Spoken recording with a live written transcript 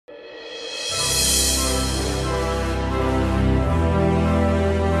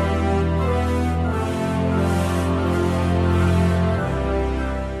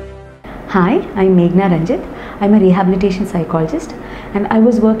Hi, I'm Meghna Ranjit. I'm a rehabilitation psychologist and I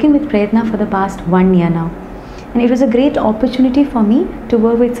was working with Prayatna for the past 1 year now. And it was a great opportunity for me to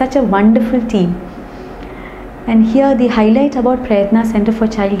work with such a wonderful team. And here the highlight about Prayatna Center for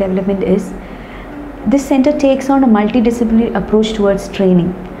Child Development is this center takes on a multidisciplinary approach towards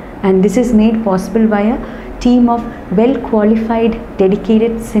training, and this is made possible by a team of well qualified,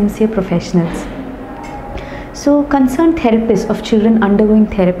 dedicated, sincere professionals. So concerned therapists of children undergoing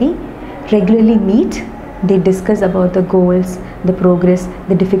therapy regularly meet. They discuss about the goals, the progress,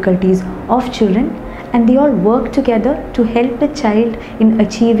 the difficulties of children, and they all work together to help the child in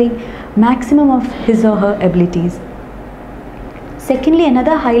achieving maximum of his or her abilities. Secondly,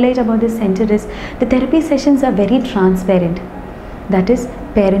 another highlight about this center is the therapy sessions are very transparent. That is,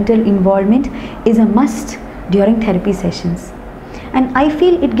 parental involvement is a must during therapy sessions. And I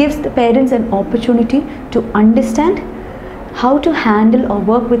feel it gives the parents an opportunity to understand how to handle or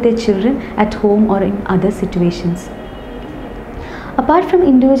work with their children at home or in other situations. Apart from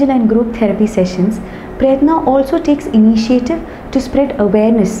individual and group therapy sessions, Prayatna also takes initiative to spread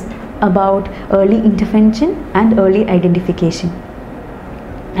awareness about early intervention and early identification.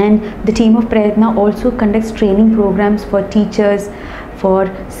 And the team of Prayatna also conducts training programs for teachers,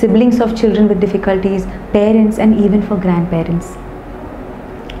 for siblings of children with difficulties, parents, and even for grandparents.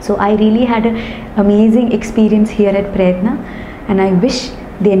 So I really had an amazing experience here at Prayatna, and I wish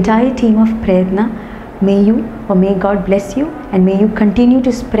the entire team of Prayatna, may God bless you, and may you continue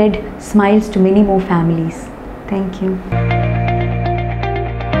to spread smiles to many more families. Thank you.